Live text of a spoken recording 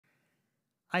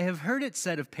I have heard it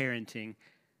said of parenting,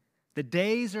 the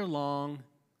days are long,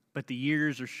 but the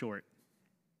years are short.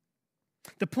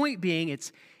 The point being,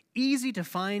 it's easy to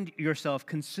find yourself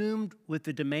consumed with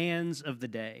the demands of the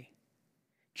day.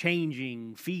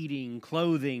 Changing, feeding,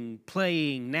 clothing,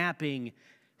 playing, napping,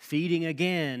 feeding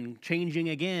again, changing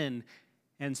again,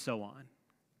 and so on.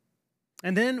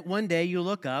 And then one day you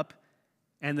look up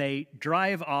and they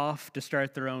drive off to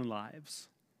start their own lives.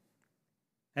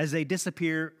 As they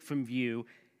disappear from view,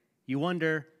 you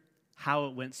wonder how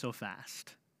it went so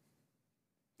fast.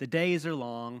 The days are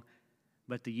long,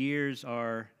 but the years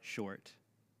are short.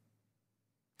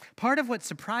 Part of what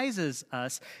surprises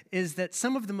us is that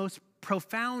some of the most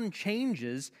profound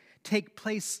changes take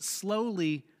place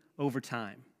slowly over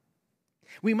time.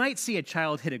 We might see a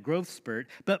child hit a growth spurt,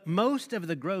 but most of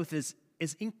the growth is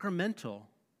incremental,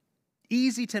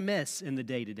 easy to miss in the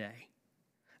day-to-day.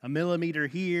 A millimeter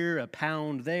here, a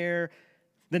pound there.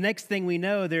 The next thing we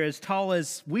know, they're as tall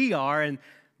as we are, and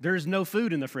there's no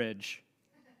food in the fridge.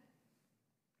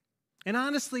 And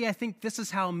honestly, I think this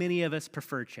is how many of us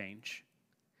prefer change.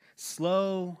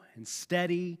 Slow and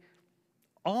steady,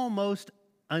 almost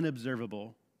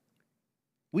unobservable.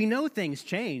 We know things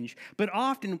change, but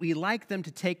often we like them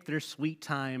to take their sweet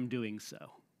time doing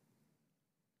so.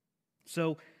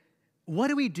 So, what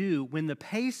do we do when the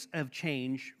pace of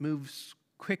change moves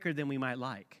quicker than we might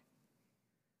like?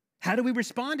 How do we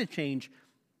respond to change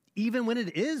even when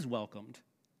it is welcomed?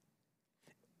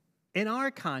 In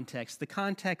our context, the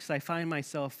context I find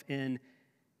myself in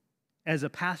as a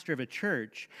pastor of a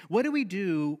church, what do we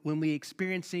do when we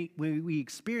experience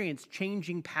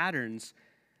changing patterns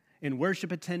in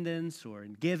worship attendance or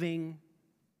in giving?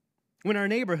 When our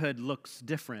neighborhood looks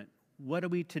different, what are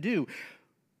we to do?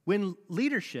 When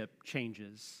leadership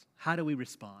changes, how do we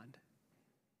respond?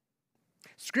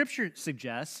 Scripture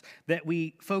suggests that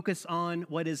we focus on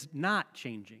what is not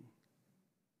changing.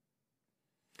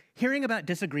 Hearing about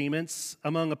disagreements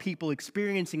among a people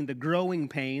experiencing the growing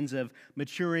pains of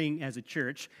maturing as a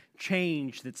church,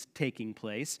 change that's taking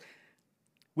place,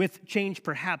 with change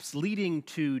perhaps leading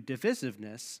to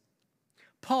divisiveness,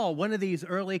 Paul, one of these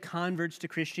early converts to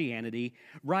Christianity,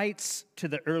 writes to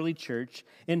the early church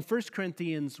in 1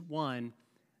 Corinthians 1,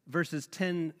 verses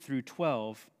 10 through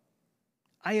 12,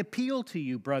 I appeal to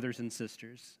you, brothers and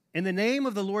sisters, in the name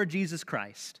of the Lord Jesus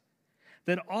Christ,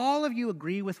 that all of you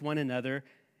agree with one another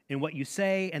in what you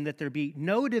say, and that there be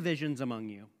no divisions among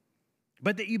you,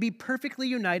 but that you be perfectly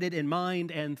united in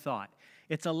mind and thought.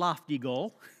 It's a lofty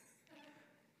goal.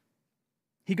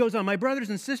 He goes on, my brothers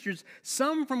and sisters,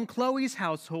 some from Chloe's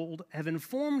household have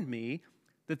informed me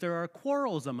that there are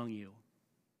quarrels among you.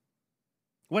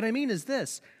 What I mean is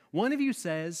this, one of you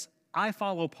says, I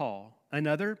follow Paul.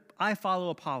 Another, I follow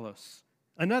Apollos.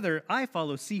 Another, I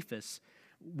follow Cephas.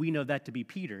 We know that to be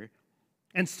Peter.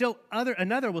 And still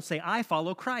another will say, I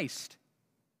follow Christ.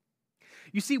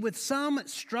 You see, with some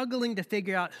struggling to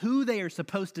figure out who they are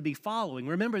supposed to be following,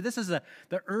 remember, this is the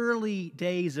early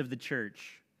days of the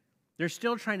church. They're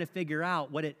still trying to figure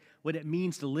out what it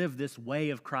means to live this way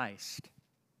of Christ.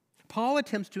 Paul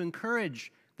attempts to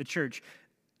encourage the church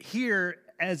here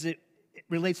as it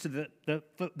relates to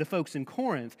the folks in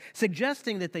Corinth,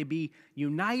 suggesting that they be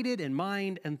united in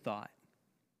mind and thought.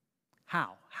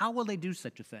 How? How will they do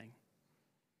such a thing?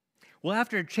 Well,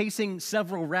 after chasing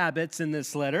several rabbits in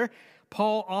this letter,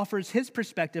 Paul offers his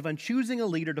perspective on choosing a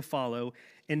leader to follow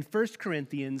in 1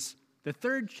 Corinthians, the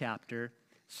 3rd chapter,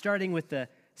 starting with the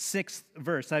 6th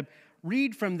verse. I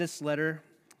read from this letter,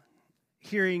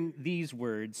 hearing these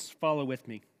words. Follow with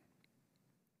me.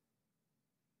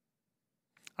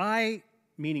 I,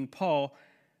 meaning Paul,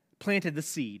 planted the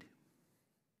seed.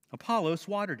 Apollos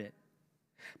watered it.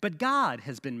 But God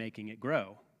has been making it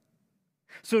grow.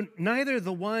 So neither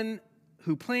the one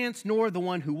who plants nor the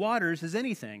one who waters is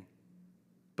anything,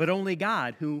 but only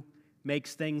God who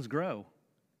makes things grow.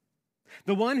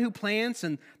 The one who plants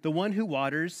and the one who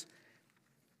waters,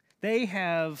 they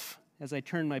have, as I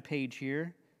turn my page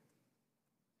here,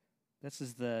 this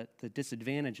is the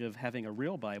disadvantage of having a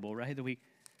real Bible, right?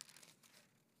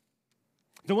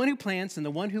 The one who plants and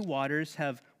the one who waters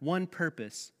have one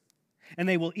purpose, and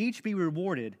they will each be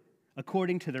rewarded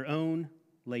according to their own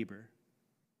labor.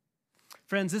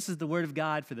 Friends, this is the word of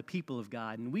God for the people of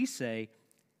God, and we say,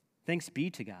 thanks be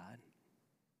to God.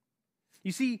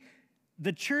 You see,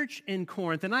 the church in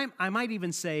Corinth, and I might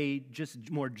even say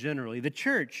just more generally, the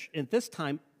church at this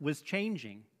time was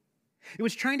changing. It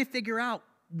was trying to figure out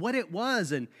what it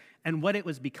was and what it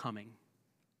was becoming.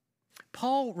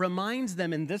 Paul reminds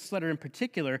them in this letter in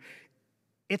particular,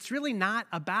 it's really not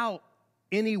about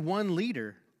any one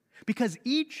leader, because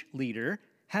each leader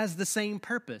has the same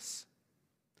purpose,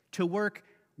 to work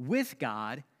with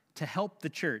God to help the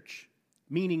church,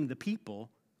 meaning the people,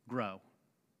 grow.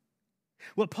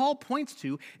 What Paul points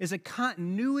to is a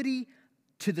continuity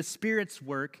to the Spirit's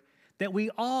work that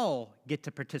we all get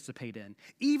to participate in.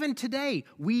 Even today,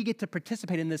 we get to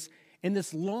participate in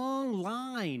this long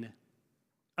line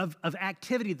of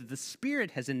activity that the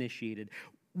Spirit has initiated.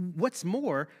 What's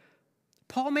more,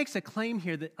 Paul makes a claim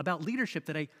here about leadership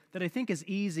that I think is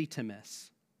easy to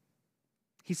miss.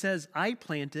 He says, I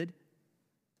planted,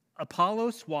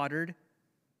 Apollos watered,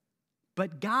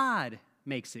 but God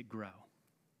makes it grow.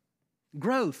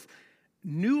 Growth,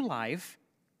 new life,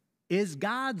 is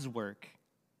God's work.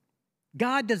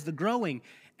 God does the growing,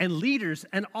 and leaders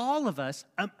and all of us,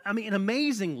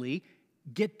 amazingly,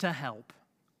 get to help.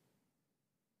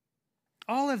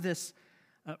 All of this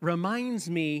reminds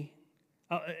me,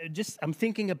 I'm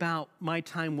thinking about my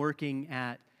time working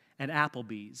at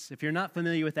Applebee's. If you're not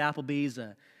familiar with Applebee's,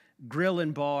 a grill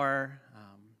and bar,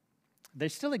 they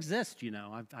still exist, you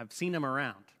know. I've seen them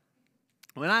around.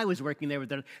 When I was working there,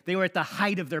 they were at the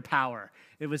height of their power.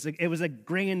 It was a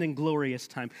grand and glorious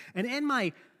time. And in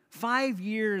my 5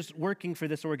 years working for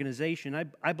this organization,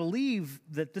 I believe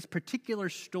that this particular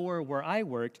store where I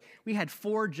worked, we had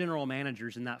 4 general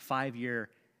managers in that 5-year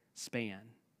span.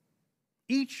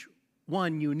 Each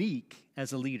one unique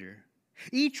as a leader.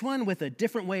 Each one with a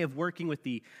different way of working with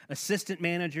the assistant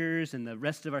managers and the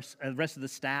rest of the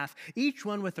staff. Each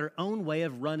one with their own way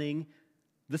of running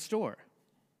the store.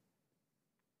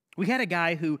 We had a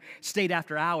guy who stayed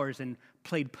after hours and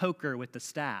played poker with the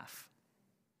staff.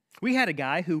 We had a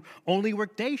guy who only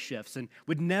worked day shifts and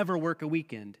would never work a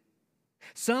weekend.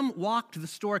 Some walked the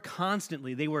store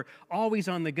constantly. They were always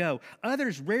on the go.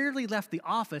 Others rarely left the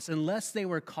office unless they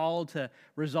were called to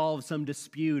resolve some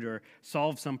dispute or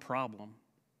solve some problem.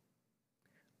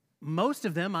 Most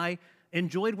of them I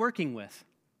enjoyed working with.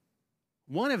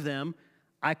 One of them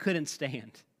I couldn't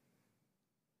stand.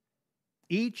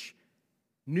 Each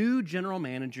new general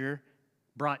manager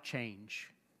brought change.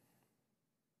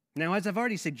 Now, as I've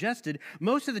already suggested,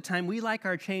 most of the time we like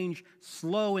our change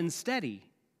slow and steady.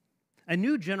 A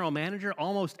new general manager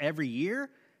almost every year?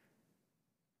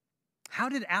 How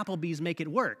did Applebee's make it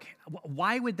work?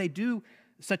 Why would they do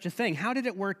such a thing? How did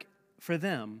it work for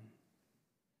them?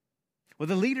 Well,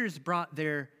 the leaders brought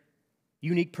their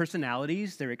unique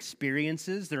personalities, their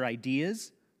experiences, their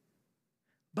ideas,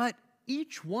 but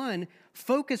each one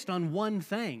focused on one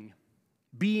thing,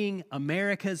 being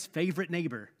America's favorite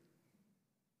neighbor.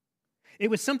 It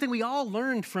was something we all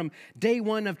learned from day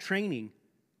one of training.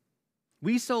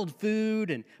 We sold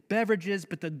food and beverages,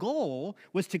 but the goal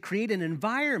was to create an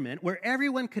environment where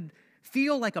everyone could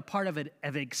feel like a part of an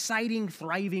exciting,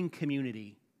 thriving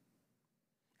community.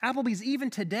 Applebee's,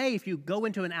 even today, if you go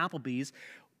into an Applebee's,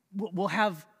 will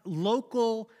have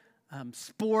local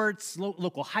sports,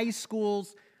 local high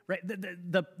schools. Right?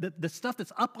 The stuff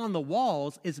that's up on the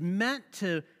walls is meant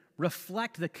to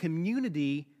reflect the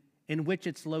community in which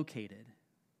it's located.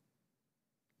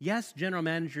 Yes, general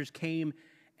managers came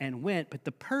and went, but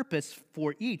the purpose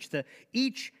for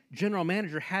each general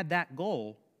manager had that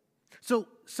goal. So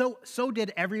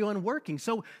did everyone working.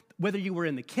 So whether you were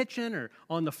in the kitchen or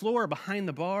on the floor or behind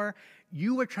the bar,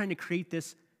 you were trying to create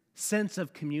this sense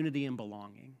of community and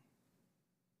belonging.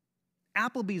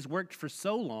 Applebee's worked for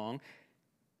so long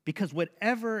because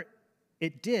whatever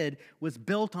it did was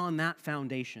built on that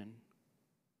foundation.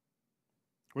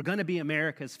 We're going to be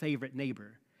America's favorite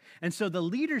neighbor. And so the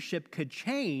leadership could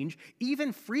change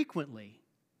even frequently,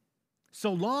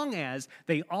 so long as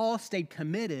they all stayed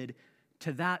committed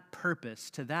to that purpose,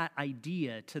 to that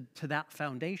idea, to that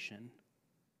foundation.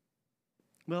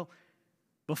 Well,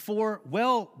 before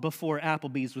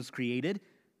Applebee's was created,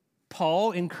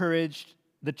 Paul encouraged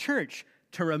the church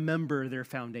to remember their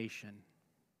foundation.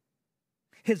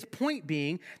 His point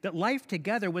being that life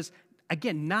together was,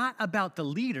 again, not about the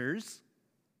leaders,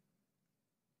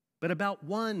 but about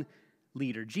one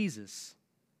leader, Jesus.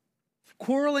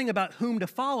 Quarreling about whom to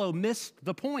follow missed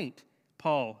the point,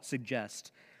 Paul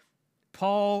suggests.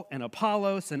 Paul and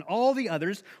Apollos and all the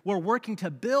others were working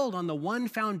to build on the one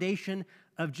foundation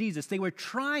of Jesus. They were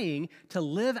trying to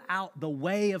live out the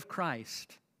way of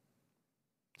Christ.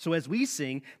 So as we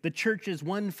sing, the church's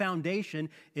one foundation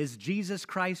is Jesus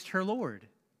Christ, her Lord.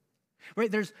 Right?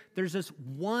 There's this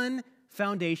one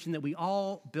foundation that we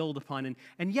all build upon.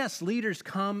 And yes, leaders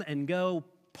come and go,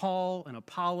 Paul and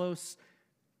Apollos,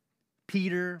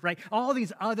 Peter, right? All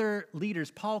these other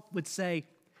leaders, Paul would say,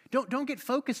 don't get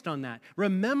focused on that.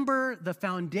 Remember the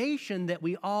foundation that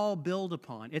we all build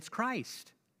upon. It's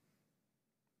Christ.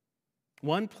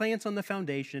 One plants on the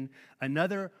foundation,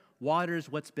 another waters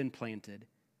what's been planted.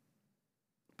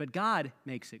 But God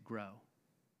makes it grow.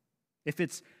 If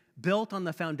it's built on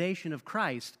the foundation of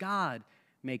Christ, God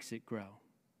makes it grow.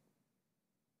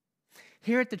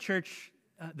 Here at the church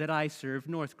that I serve,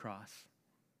 North Cross,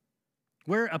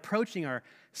 we're approaching our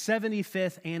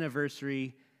 75th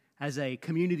anniversary as a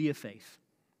community of faith.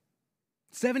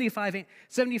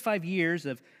 75 years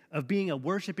of being a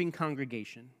worshiping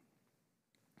congregation.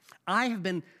 I have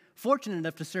been fortunate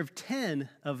enough to serve 10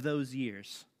 of those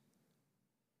years.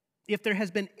 If there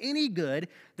has been any good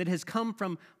that has come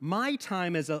from my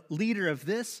time as a leader of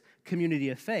this community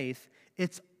of faith,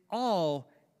 it's all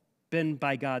been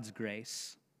by God's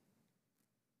grace.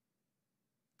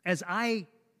 As I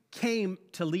came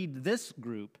to lead this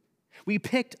group, we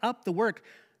picked up the work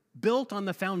built on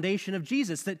the foundation of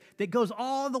Jesus that goes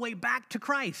all the way back to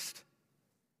Christ.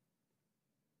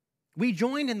 We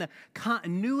joined in the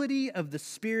continuity of the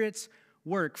Spirit's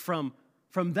work from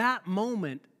that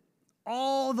moment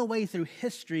all the way through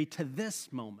history to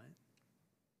this moment.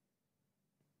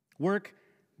 Work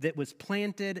that was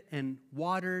planted and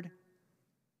watered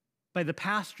by the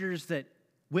pastors that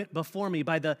went before me,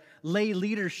 by the lay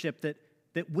leadership that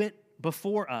went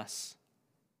before us.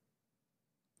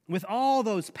 With all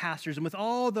those pastors and with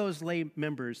all those lay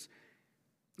members,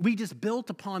 we just built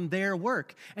upon their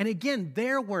work. And again,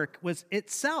 their work was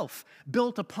itself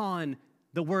built upon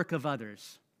the work of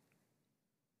others.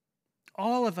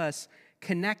 All of us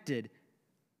connected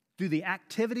through the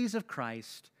activities of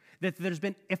Christ, that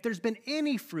if there's been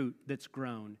any fruit that's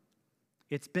grown,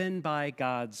 it's been by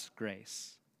God's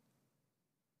grace.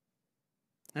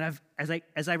 And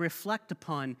as I reflect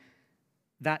upon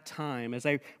that time, as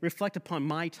I reflect upon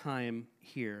my time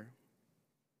here,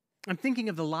 I'm thinking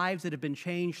of the lives that have been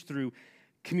changed through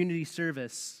community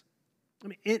service,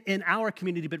 in our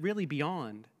community, but really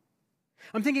beyond.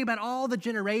 I'm thinking about all the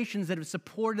generations that have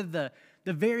supported the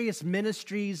various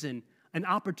ministries and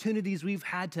opportunities we've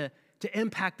had to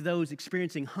impact those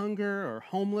experiencing hunger or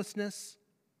homelessness,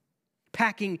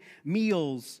 packing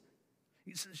meals,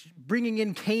 bringing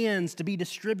in cans to be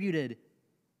distributed.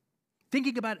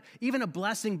 Thinking about even a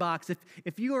blessing box.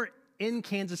 If you are in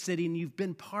Kansas City and you've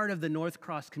been part of the North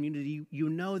Cross community, you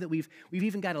know that we've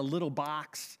even got a little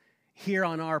box here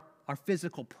on our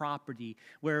physical property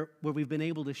where we've been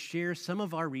able to share some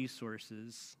of our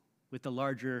resources with the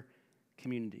larger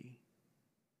community.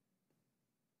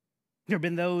 There have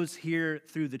been those here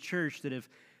through the church that have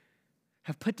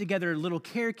put together little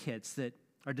care kits that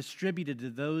are distributed to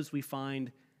those we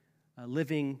find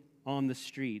living on the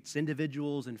streets,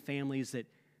 individuals and families that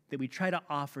we try to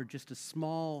offer just a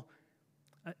small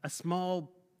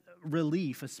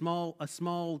relief, a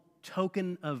small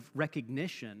token of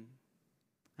recognition.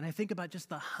 And I think about just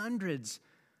the hundreds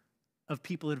of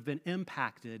people that have been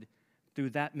impacted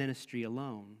through that ministry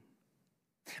alone.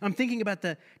 I'm thinking about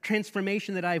the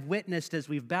transformation that I've witnessed as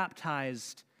we've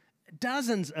baptized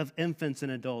dozens of infants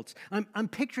and adults. I'm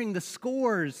picturing the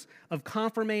scores of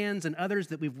confirmands and others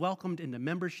that we've welcomed into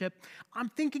membership. I'm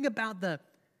thinking about the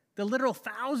literal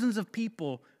thousands of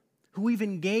people who we've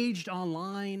engaged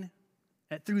online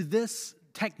through this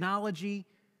technology.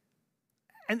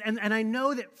 And I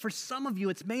know that for some of you,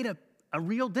 it's made a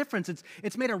real difference.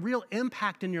 It's made a real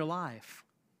impact in your life.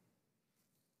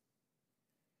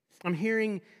 I'm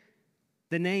hearing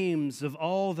the names of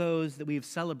all those that we've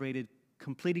celebrated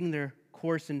completing their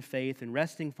course in faith and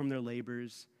resting from their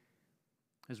labors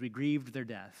as we grieved their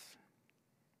death.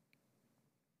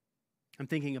 I'm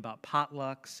thinking about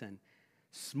potlucks and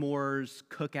s'mores,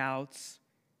 cookouts,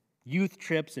 youth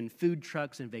trips and food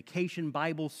trucks and vacation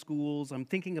Bible schools. I'm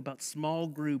thinking about small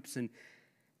groups and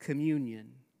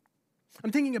communion.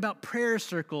 I'm thinking about prayer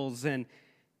circles and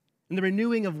the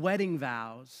renewing of wedding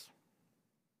vows.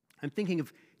 I'm thinking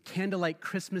of candlelight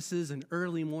Christmases and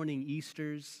early morning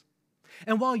Easters.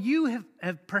 And while you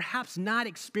have perhaps not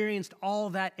experienced all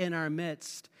that in our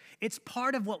midst, it's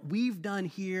part of what we've done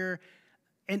here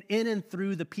and in and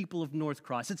through the people of North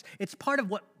Cross. It's part of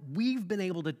what we've been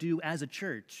able to do as a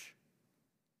church,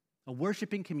 a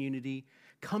worshiping community,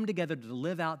 come together to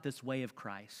live out this way of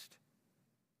Christ.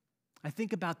 I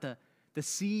think about the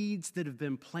seeds that have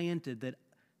been planted,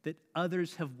 that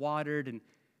others have watered,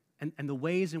 and the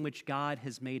ways in which God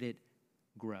has made it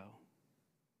grow.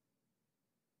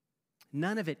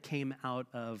 None of it came out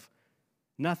of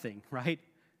nothing, right?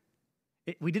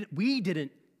 We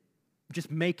didn't just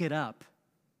make it up.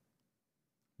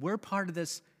 We're part of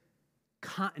this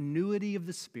continuity of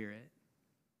the Spirit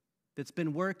that's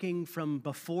been working from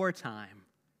before time,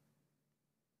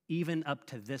 even up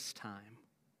to this time.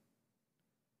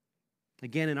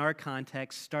 Again, in our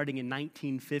context, starting in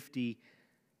 1950,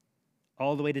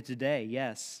 all the way to today,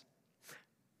 yes.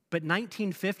 But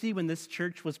 1950, when this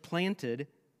church was planted,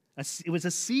 It was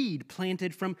a seed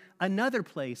planted from another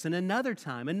place and another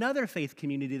time, another faith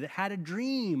community that had a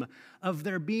dream of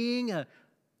there being a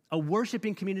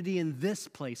worshiping community in this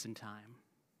place and time.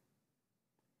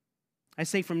 I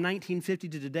say from 1950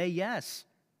 to today, yes.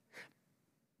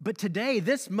 But today,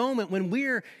 this moment, when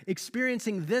we're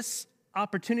experiencing this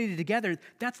opportunity together,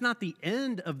 that's not the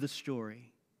end of the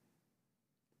story.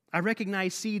 I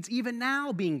recognize seeds even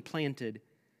now being planted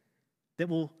that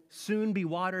will soon be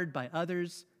watered by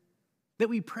others, that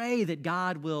we pray that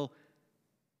God will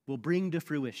bring to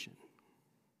fruition.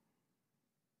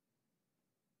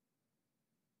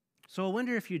 So I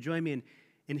wonder if you join me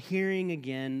in hearing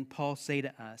again Paul say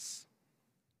to us,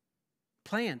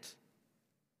 plant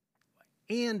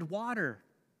and water,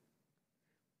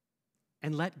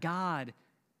 and let God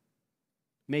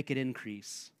make it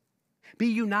increase. Be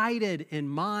united in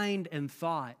mind and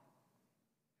thought.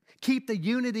 Keep the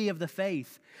unity of the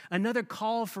faith. Another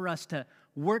call for us to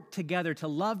work together, to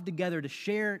love together, to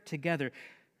share together.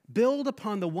 Build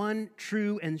upon the one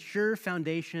true and sure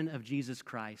foundation of Jesus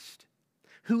Christ,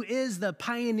 who is the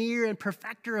pioneer and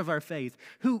perfecter of our faith,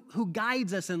 who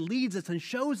guides us and leads us and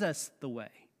shows us the way.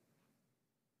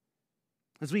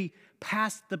 As we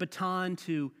pass the baton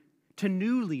to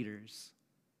new leaders,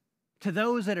 to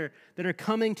those that are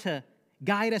coming to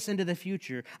guide us into the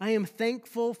future, I am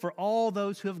thankful for all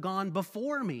those who have gone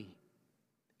before me,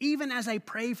 even as I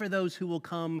pray for those who will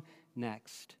come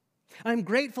next. I'm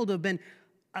grateful to have been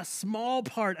a small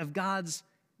part of God's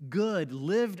good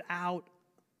lived out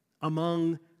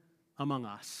among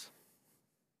us.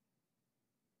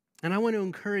 And I want to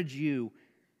encourage you,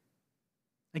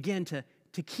 again, to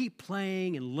keep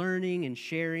playing and learning and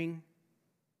sharing,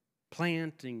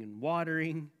 planting and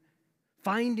watering,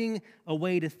 finding a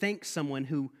way to thank someone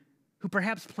who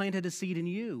perhaps planted a seed in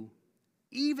you.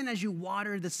 Even as you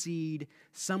water the seed,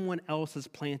 someone else has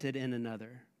planted in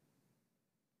another.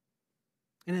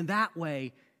 And in that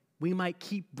way, we might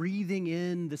keep breathing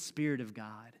in the Spirit of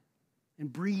God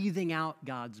and breathing out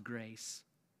God's grace.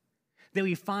 That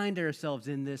we find ourselves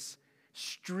in this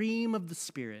stream of the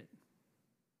Spirit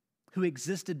who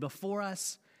existed before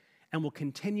us and will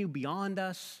continue beyond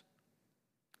us,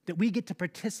 that we get to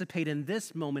participate in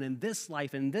this moment, in this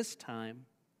life, in this time.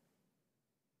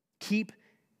 Keep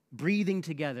breathing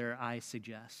together, I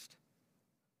suggest,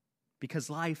 because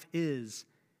life is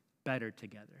better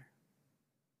together.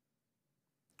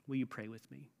 Will you pray with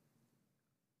me?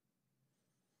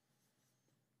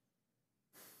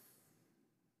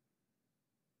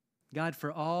 God,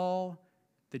 for all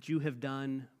that you have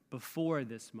done before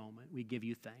this moment, we give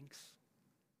you thanks.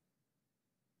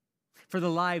 For the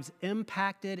lives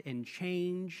impacted and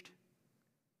changed,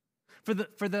 for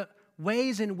the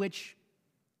ways in which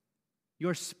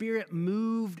your Spirit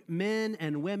moved men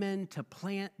and women to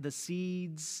plant the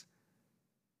seeds,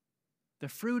 the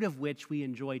fruit of which we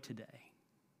enjoy today.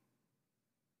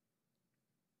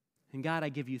 And God, I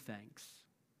give you thanks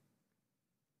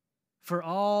for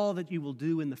all that you will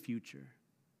do in the future,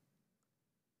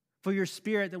 for your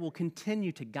Spirit that will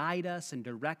continue to guide us and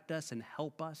direct us and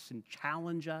help us and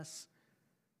challenge us,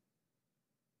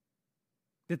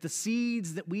 that the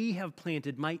seeds that we have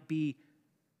planted might be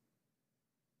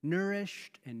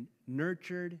nourished and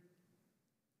nurtured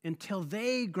until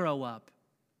they grow up,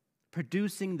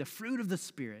 producing the fruit of the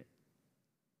Spirit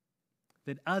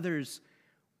that others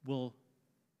will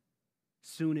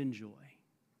soon enjoy.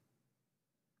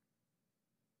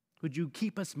 Would you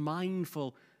keep us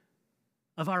mindful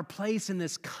of our place in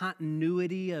this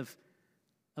continuity of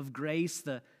grace,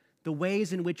 the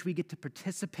ways in which we get to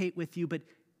participate with you, but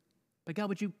God,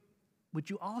 would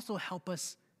you also help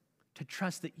us to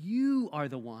trust that you are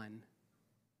the one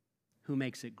who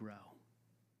makes it grow?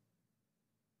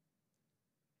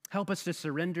 Help us to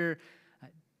surrender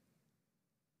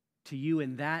to you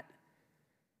in that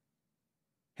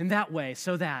way,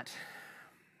 so that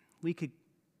we could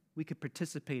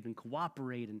participate and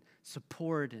cooperate and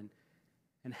support and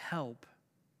help.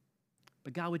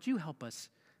 But God, would you help us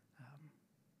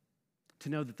to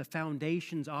know that the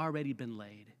foundation's already been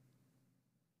laid.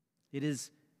 It is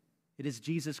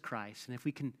Jesus Christ, and if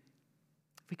we can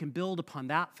build upon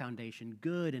that foundation,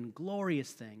 good and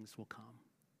glorious things will come.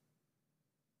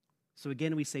 So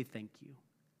again, we say thank you.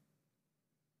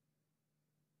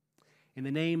 In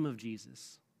the name of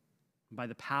Jesus, by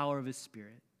the power of his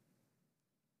Spirit,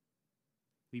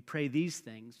 we pray these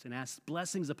things and ask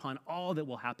blessings upon all that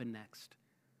will happen next.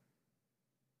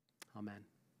 Amen.